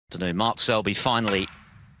Mark Selby finally,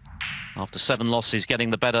 after 7 losses, getting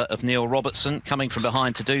the better of Neil Robertson, coming from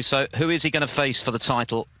behind to do so. Who is he going to face for the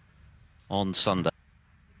title on Sunday?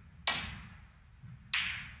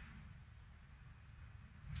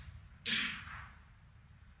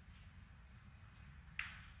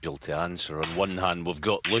 To answer. On one hand, we've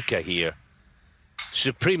got Luca here,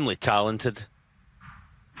 supremely talented,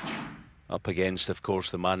 up against, of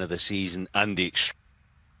course, the man of the season and the it's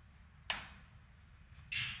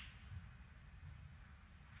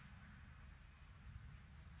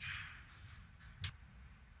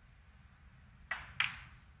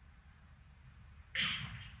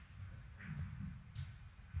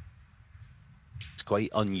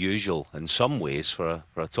quite unusual in some ways for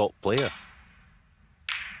a top player.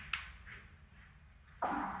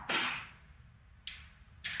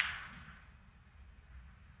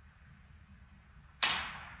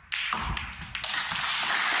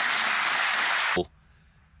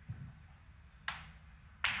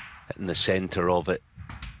 In the centre of it.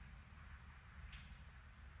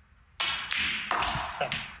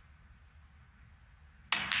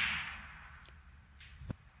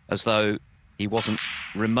 As though he wasn't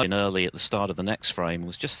remote early at the start of the next frame,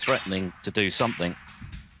 was just threatening to do something.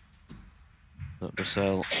 But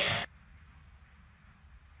Brecel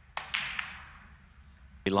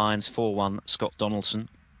lines 4-1 Scott Donaldson.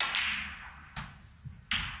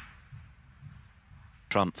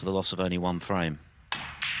 Trump for the loss of only 1 frame.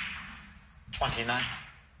 29.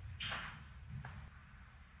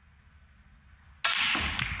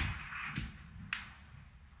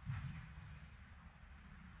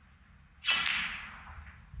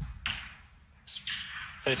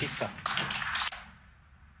 $37.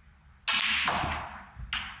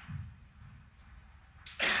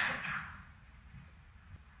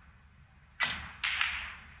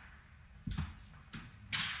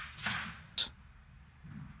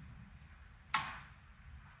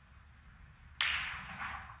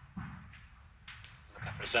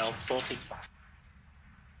 Luca Brecel, 45.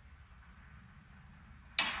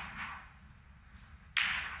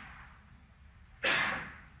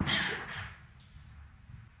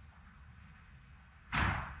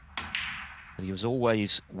 He was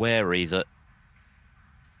always wary that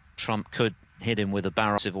Trump could hit him with a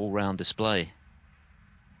barrel of all-round display.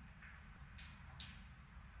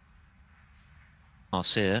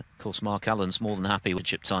 Here, of course, Mark Allen's more than happy with the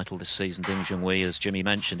chip title this season. Ding Junhui, as Jimmy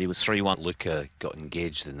mentioned, he was 3-1. Luca got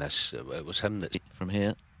engaged in this. It was him that... From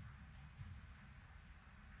here.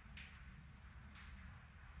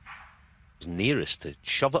 Nearest to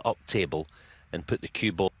shove it up table and put the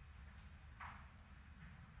cue ball.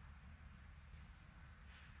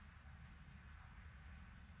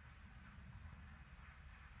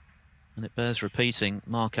 And it bears repeating,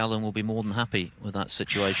 Mark Allen will be more than happy with that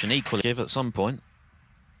situation. Equally give at some point.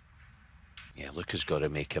 Yeah, Luca's got to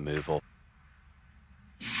make a move off.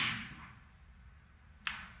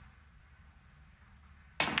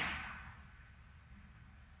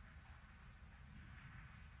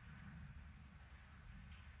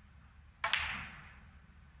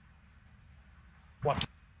 What?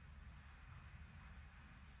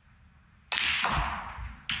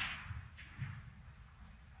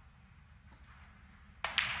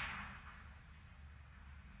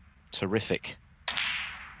 Terrific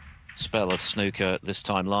spell of snooker this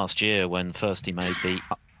time last year when first he made the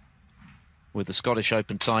with the Scottish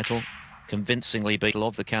Open title, convincingly beat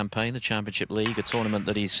of the campaign, the Championship League, a tournament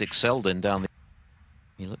that he's excelled in down the...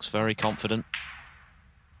 He looks very confident.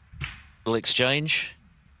 Exchange.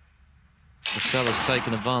 Brecel has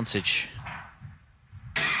taken advantage.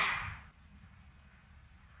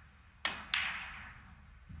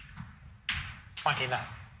 $29.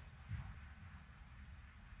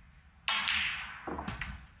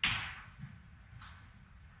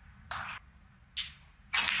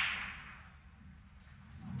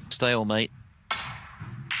 Stalemate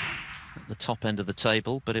at the top end of the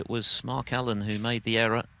table, but it was Mark Allen who made the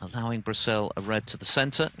error, allowing Brecel a red to the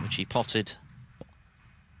centre, which he potted.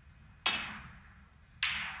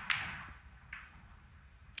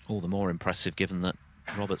 All the more impressive given that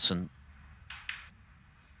Robertson...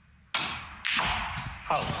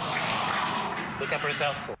 Oh. Luca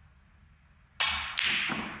Brecel, 4.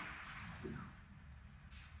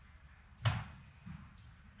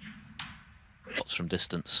 Shots from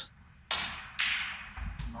distance.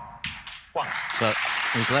 1. But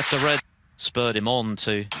he's left a red, spurred him on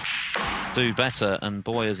to do better, and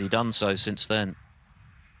boy has he done so since then.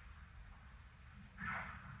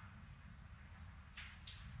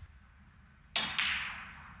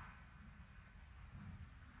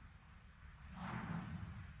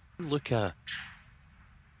 Luca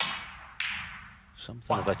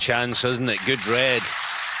Something of a chance, isn't it? Good red.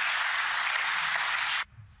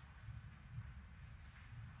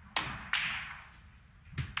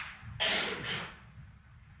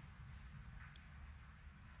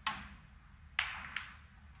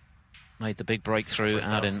 Made the big breakthrough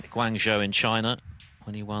out in Guangzhou in China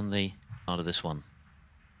when he won the part of this one.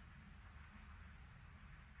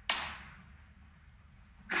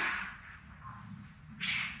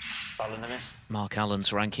 Foul in the miss. Mark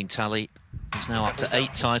Allen's ranking tally is now up to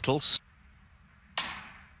 8 titles.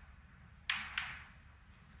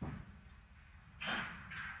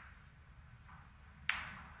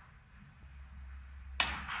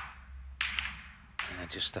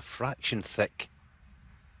 Just a fraction thick.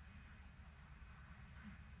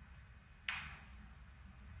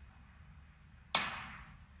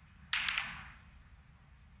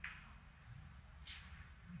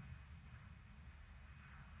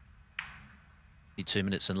 Two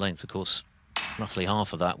minutes in length, of course. Roughly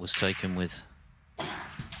half of that was taken with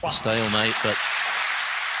a stalemate, but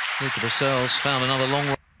Luca Brecel's found another long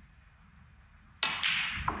run.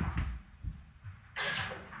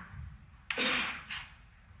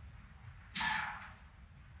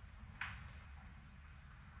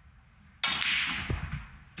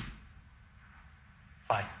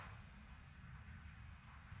 Fine.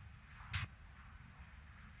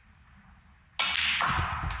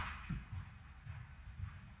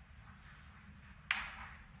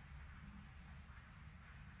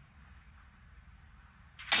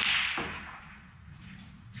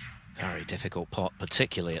 Very difficult pot,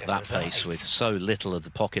 particularly at that pace, with so little of the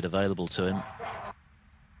pocket available to him.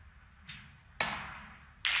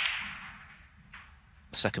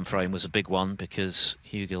 The second frame was a big one because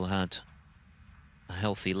Hugill had a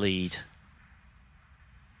healthy lead.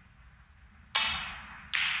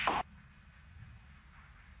 Off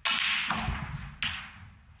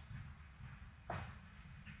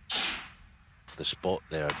the spot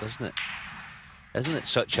there, doesn't it? Isn't it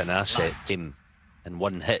such an asset team in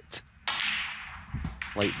one hit?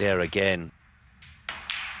 Like there again.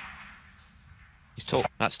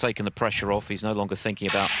 That's taken the pressure off. He's no longer thinking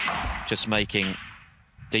about just making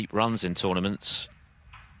deep runs in tournaments.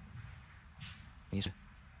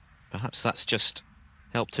 Perhaps that's just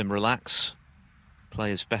helped him relax, play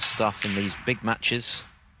his best stuff in these big matches.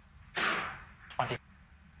 20.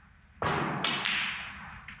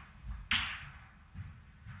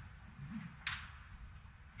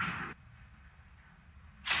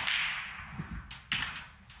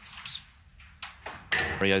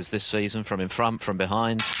 Rios this season, from in front, from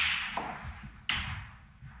behind.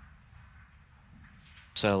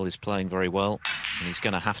 Brecel is playing very well, and he's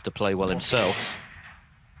going to have to play well himself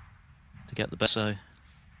to get the best. So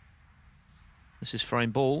this is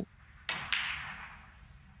frame ball.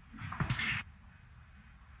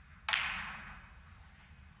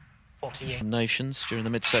 48. Nations during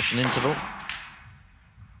the mid-session interval.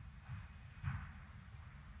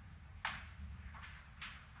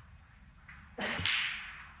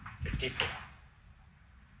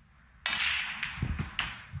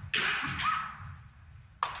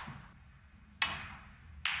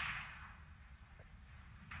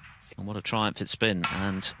 And what a triumph it's been.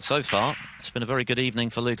 And so far, it's been a very good evening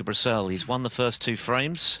for Luca Brecel. He's won the first 2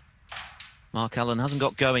 frames. Mark Allen hasn't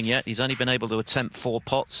got going yet. He's only been able to attempt 4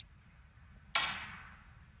 pots.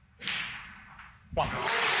 One.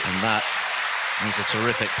 And that is a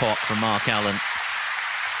terrific pot from Mark Allen.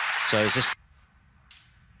 So is this...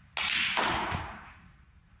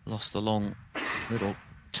 Lost the long little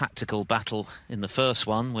tactical battle in the first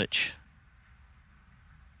one, which...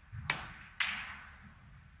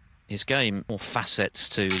 His game, more facets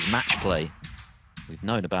to his match play. We've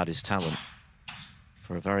known about his talent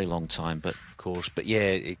for a very long time, but... Of course, but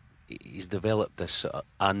yeah, he's developed this sort of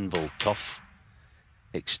anvil, tough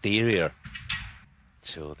exterior.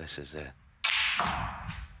 So this is his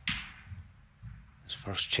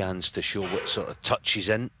first chance to show what sort of touch he's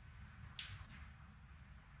in.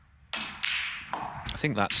 I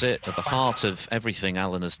think that's it. At the heart of everything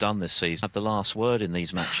Allen has done this season, had the last word in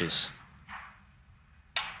these matches.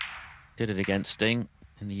 Did it against Ding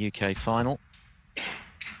in the UK final.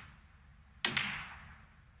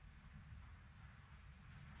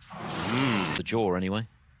 The jaw, anyway.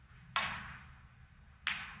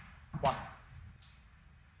 One.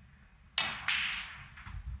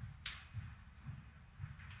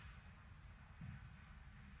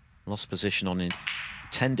 Lost position on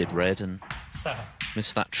intended red and 7.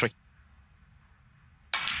 missed that trick.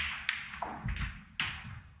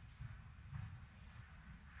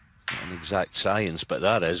 Not an exact science, but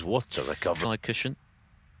that is what a recovery. Side cushion.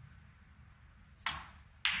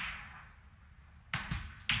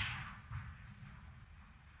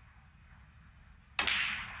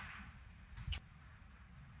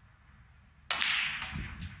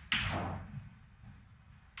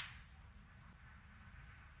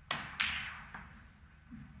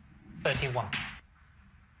 31.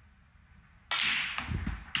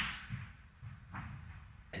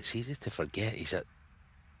 It's easy to forget he's a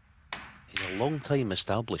long time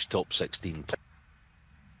established top 16 player.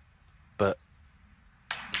 But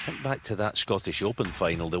think back to that Scottish Open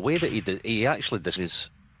final, the way that he actually did his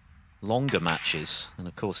longer matches, and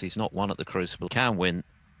of course he's not won at the Crucible, can win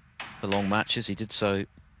the long matches. He did so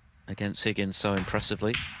against Higgins so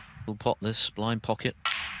impressively. We'll pot this blind pocket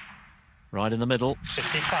right in the middle.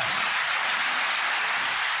 55.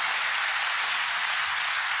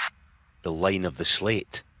 the line of the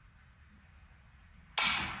slate.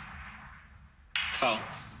 Foul.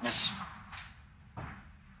 Miss.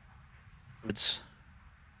 It's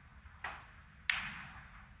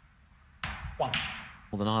One.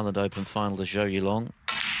 Northern Ireland Open final to Zhou Yulong.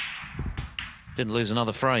 Didn't lose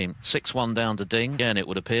another frame. 6-1 down to Ding, again it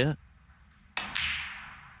would appear.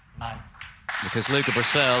 9. Because Luca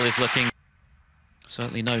Brecel is looking...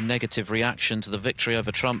 Certainly no negative reaction to the victory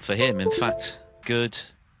over Trump for him. In fact, good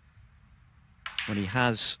when he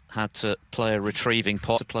has had to play a retrieving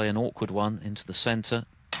pot, to play an awkward one into the centre.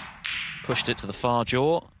 Pushed it to the far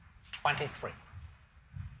jaw. 23.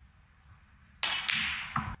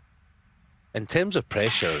 In terms of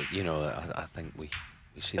pressure, you know, I think we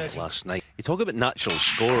seen it last night. You talk about natural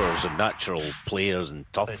scorers and natural players and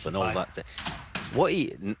tough 35. and all that. What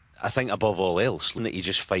I think above all else, that he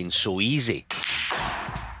just finds so easy.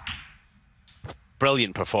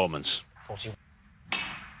 Brilliant performance. 41.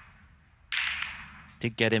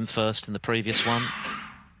 Did get him first in the previous one.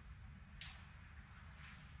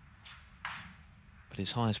 But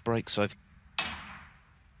his highest break so far.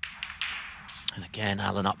 And again,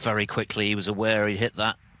 Allen up very quickly. He was aware he hit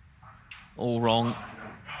that all wrong.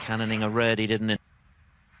 Cannoning a red, he didn't.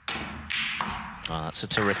 Oh, that's a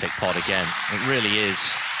terrific pot again. It really is.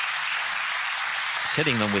 He's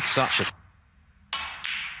hitting them with such a...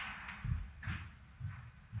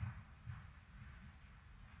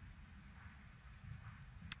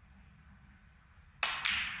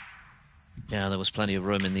 Yeah, there was plenty of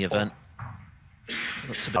room in the event.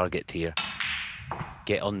 Looked a bit... Target here.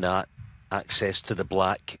 Get on that. Access to the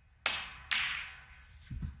black.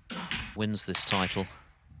 Wins this title.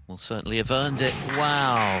 Will certainly have earned it.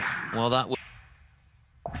 Wow. Well, that was...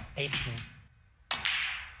 18.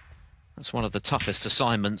 That's one of the toughest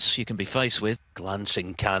assignments you can be faced with.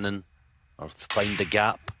 Glancing cannon. Or find the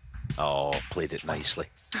gap. Oh, played it nicely.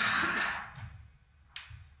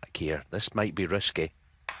 Back here. This might be risky.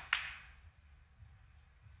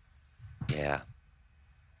 Yeah.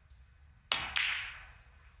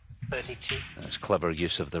 32. That's clever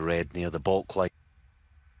use of the red near the baulk line.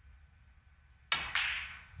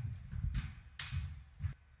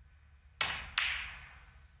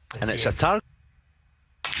 And it's a target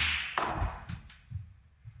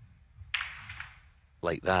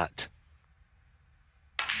like that.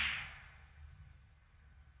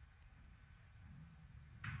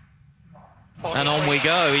 And on we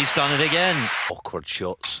go. He's done it again. Awkward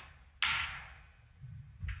shots.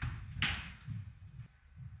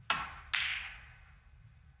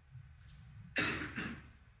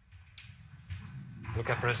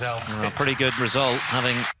 Luca Brecel. A pretty good result,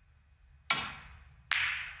 having...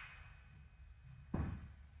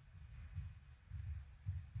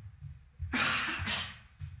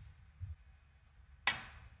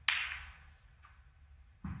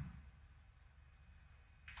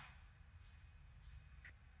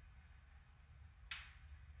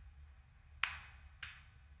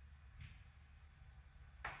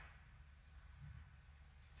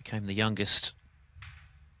 Became the youngest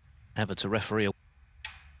ever to referee a...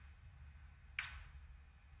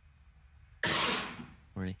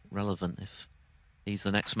 Very relevant if he's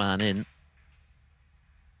the next man in.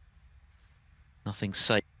 Nothing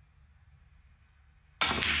safe.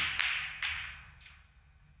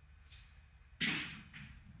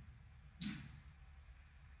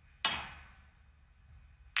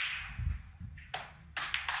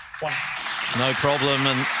 One. No problem,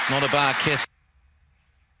 and not a bad kiss.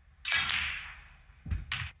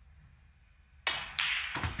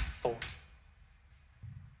 Four.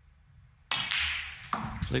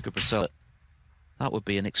 Luca Brecel, that would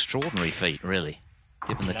be an extraordinary feat, really.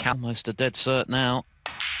 Given the count, almost a dead cert now.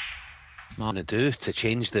 What to do to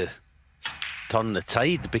change turn the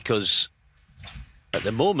tide, because at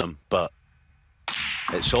the moment, but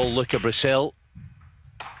it's all Luca Brecel.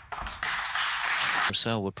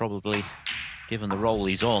 Brecel would probably, given the role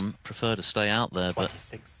he's on, prefer to stay out there, but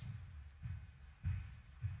 26.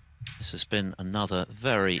 this has been another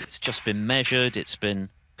very... It's just been measured, it's been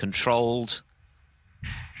controlled.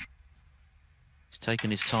 He's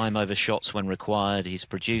taken his time over shots when required. He's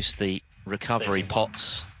produced the recovery 31.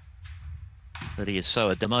 pots But he is so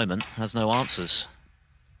at the moment, has no answers.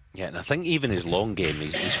 Yeah, and I think even his long game,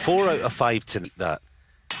 he's 4 out of 5 tonight, that.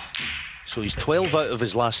 So he's 12 out of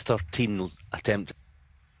his last 13 attempts.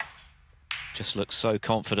 Just looks so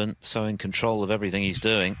confident, so in control of everything he's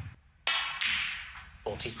doing.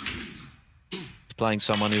 46. He's playing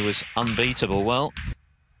someone who was unbeatable. Well,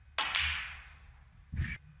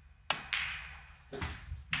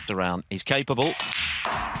 around, he's capable.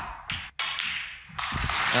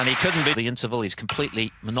 And he couldn't be the interval. He's completely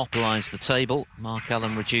monopolised the table. Mark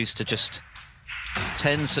Allen reduced to just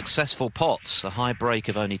 10 successful pots, a high break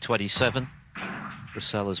of only 27.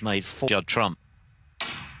 Brecel has made 4. Judd Trump.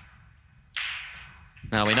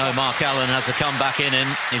 Now we know Mark Allen has a comeback in him.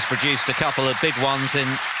 He's produced a couple of big ones in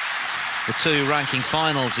the 2 ranking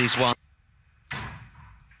finals he's won.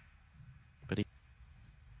 But he...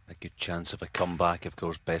 A good chance of a comeback, of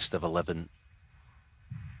course, best of 11.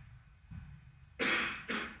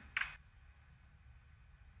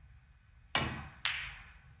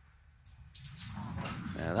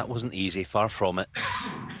 Yeah, that wasn't easy, far from it.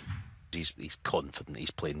 He's confident,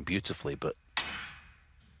 he's playing beautifully, but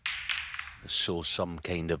there's so some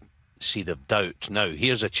kind of seed of doubt. Now,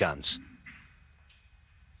 here's a chance.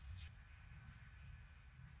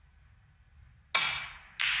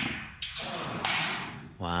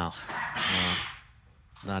 Wow.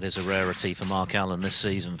 Well, that is a rarity for Mark Allen this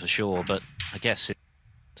season for sure, but I guess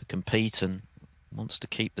to compete and wants to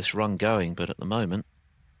keep this run going, but at the moment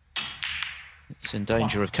it's in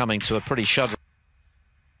danger of coming to a pretty shuddering.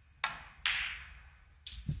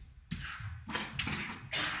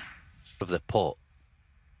 Of the pot,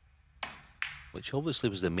 which obviously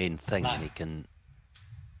was the main thing, and he can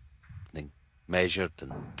measured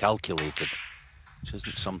and calculated, which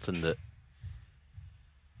isn't something that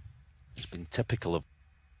has been typical of.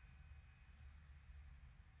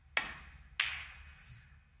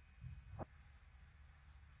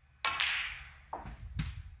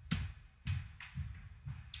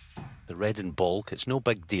 The red and balk, it's no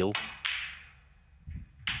big deal.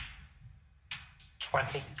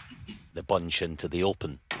 20. The bunch into the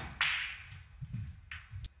open.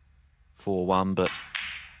 4-1, but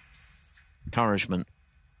encouragement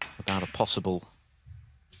about a possible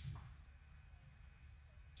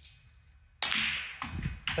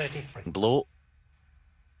 33. blow.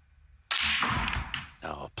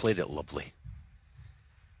 Oh, played it lovely.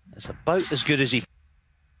 It's about as good as he.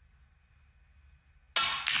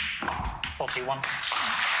 41.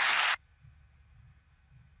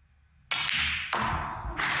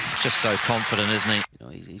 just so confident, isn't he? You know,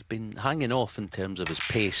 he's been hanging off in terms of his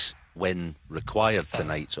pace when required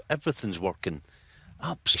tonight, so everything's working.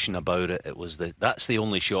 Absolutely about it. It was that's the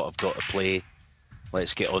only shot I've got to play.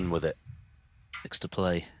 Let's get on with it. 6 to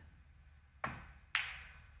play.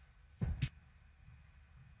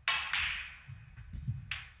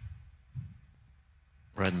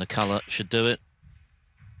 Red and the colour should do it.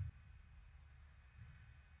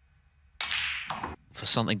 For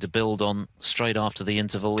something to build on straight after the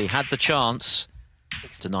interval. He had the chance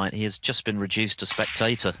tonight. He has just been reduced to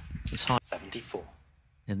spectator. His high 74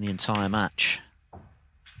 in the entire match.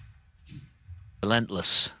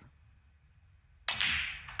 Relentless.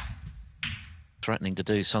 Threatening to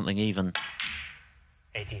do something even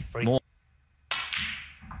 83 more.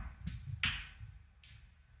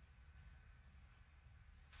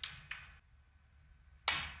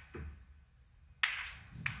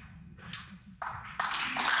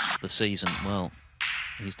 The season, well,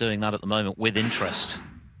 he's doing that at the moment with interest.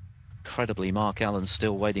 Incredibly, Mark Allen's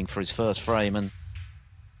still waiting for his first frame, and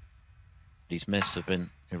he's missed have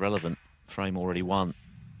been irrelevant. Frame already won.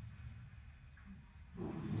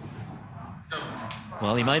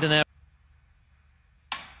 Well, he made an error.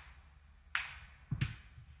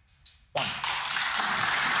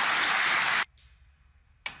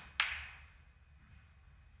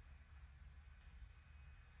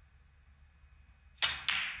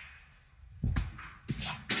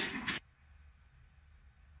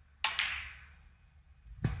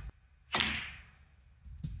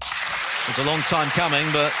 It was a long time coming,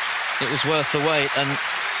 but it was worth the wait, and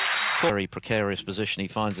very precarious position he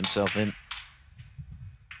finds himself in.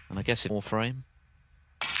 And I guess it's more frame.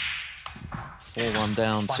 4-1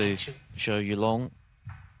 down 22. to Zhou Yulong.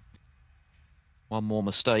 One more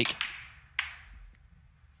mistake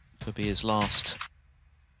could be his last.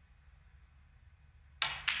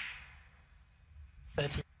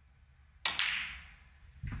 30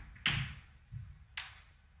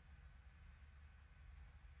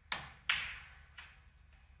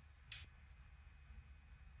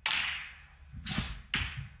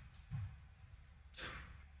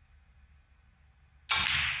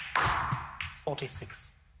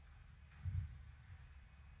 46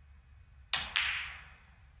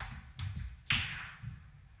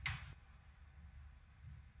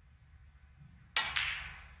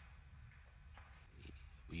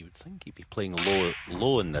 think he'd be playing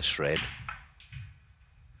low in this red.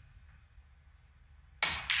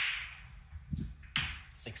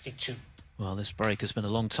 $62. Well, this break has been a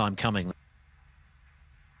long time coming.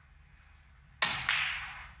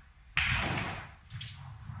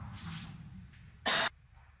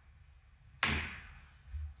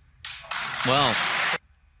 Well,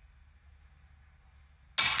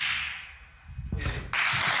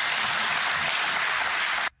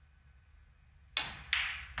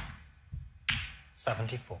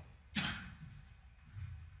 $74.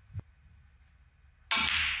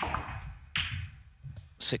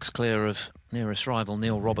 six clear of nearest rival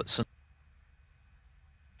Neil Robertson.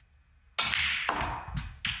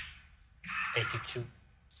 82.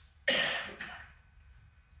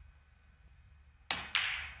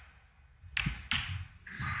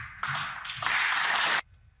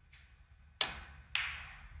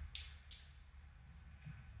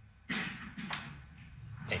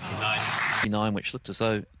 $89. Which looked as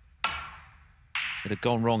though it had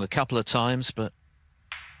gone wrong a couple of times, but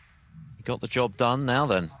he got the job done. Now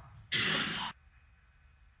then.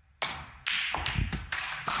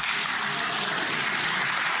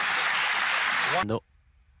 No.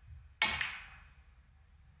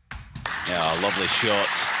 Yeah, lovely shot.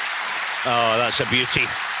 Oh, that's a beauty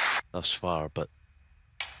thus far, but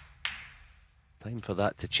time for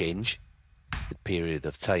that to change. Good period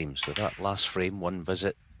of time. So that last frame, one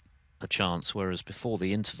visit. A chance, whereas before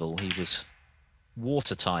the interval he was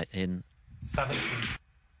watertight in. 17.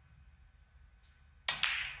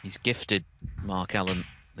 He's gifted Mark Allen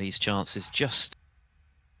these chances just.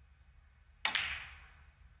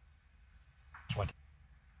 20.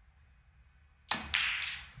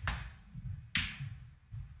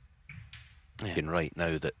 Yeah. Right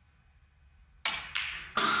now that.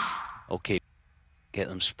 Okay, get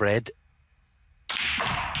them spread.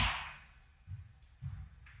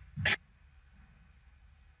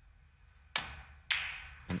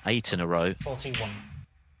 And 8 in a row. 41.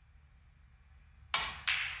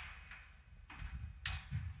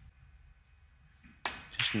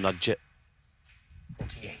 Just nudge it.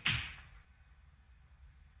 48.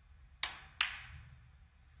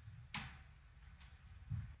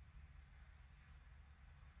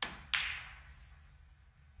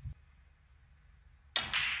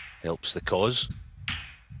 Helps the cause.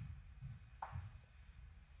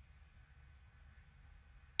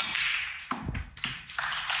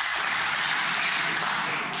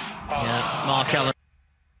 Yeah, Mark Allen.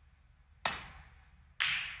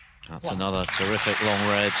 That's another terrific long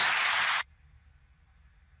red.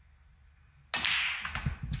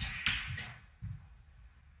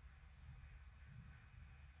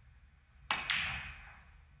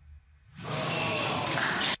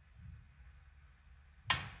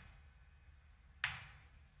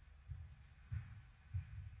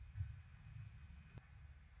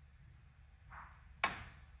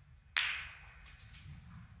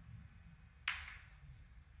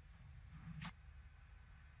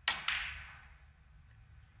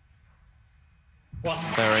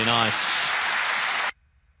 Very nice.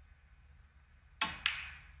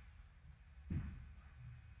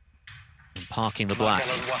 And parking the black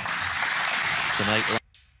to make.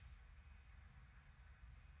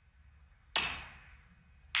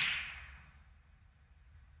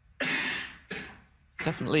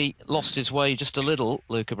 Definitely lost his way just a little,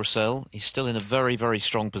 Luca Brecel. He's still in a very, very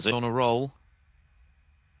strong position on a roll.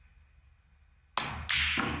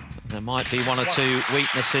 There might be one or two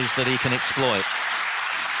weaknesses that he can exploit.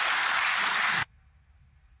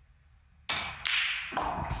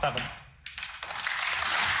 7.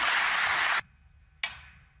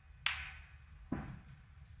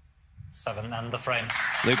 Seven and the frame.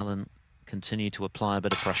 Luca Allen continued to apply a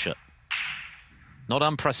bit of pressure. Not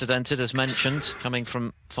unprecedented, as mentioned, coming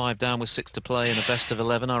from 5 down with 6 to play in a best of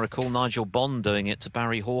 11. I recall Nigel Bond doing it to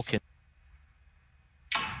Barry Hawkins.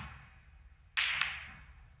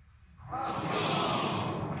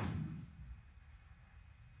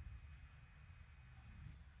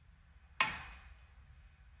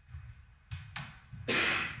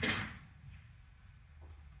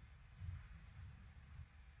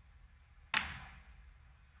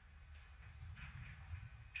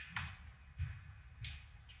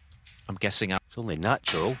 I'm guessing It's only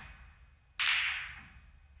natural.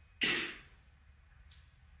 I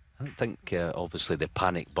don't think, obviously, the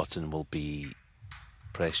panic button will be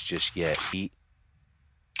pressed just yet. I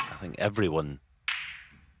think everyone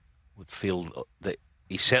would feel that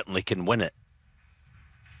he certainly can win it.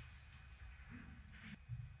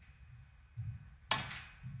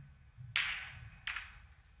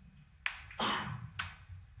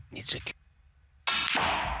 Needs a...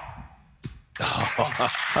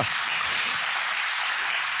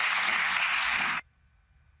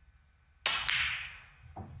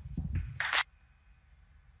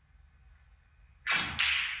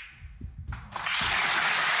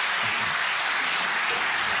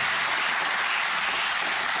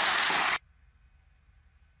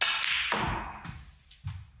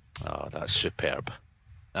 Oh, that's superb.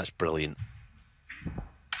 That's brilliant.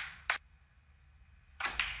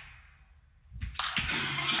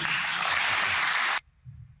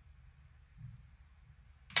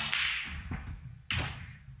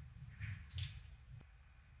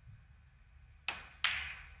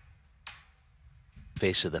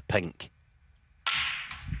 Face of the pink.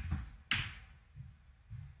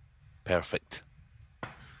 Perfect.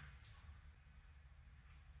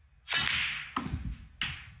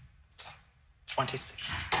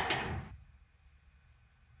 $26.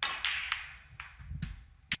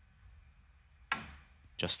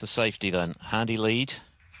 Just the safety then. Handy lead.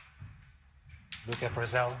 Luca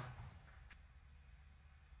Brecel.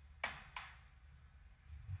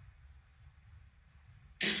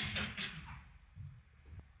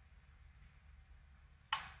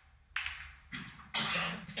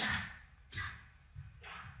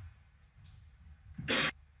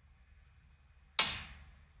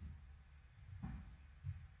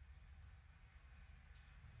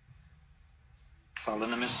 Foul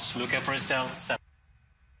and a miss. Luca Brecel, 7.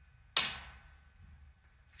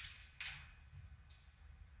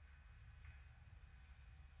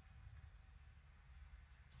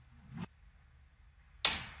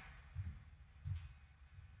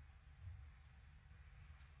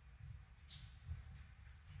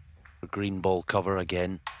 Green ball cover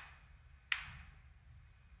again.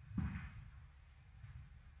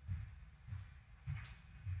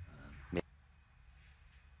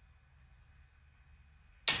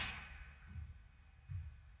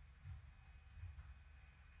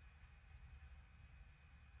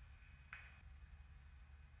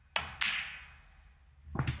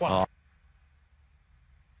 One.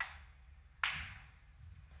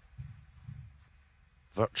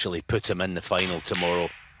 Virtually put him in the final tomorrow.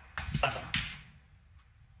 7.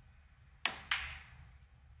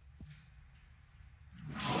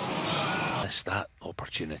 Missed that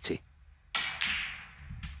opportunity.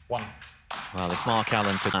 1. Well, if Mark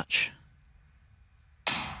Allen could match.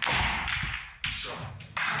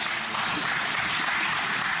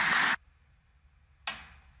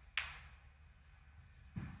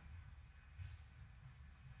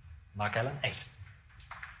 Mark Allen, 8.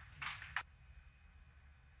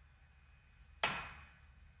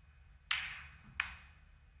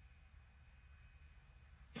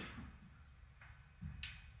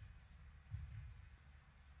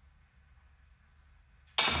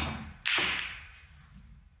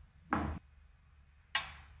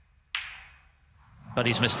 But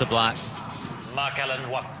he's missed the black. Mark Allen,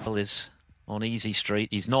 1. Well, is on easy street.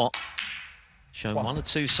 He's not shown one or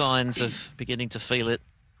two signs of beginning to feel it.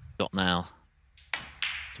 Got now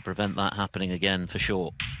to prevent that happening again for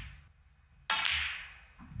sure.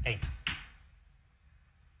 8.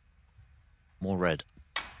 More red.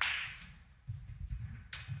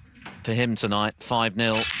 For him tonight,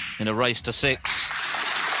 5-0 in a race to 6.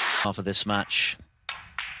 Half of this match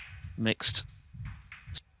mixed.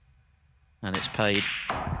 And it's paid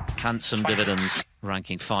handsome dividends,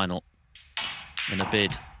 ranking final in a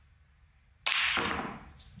bid.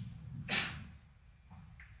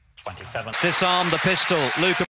 27. Disarmed the pistol, Luca.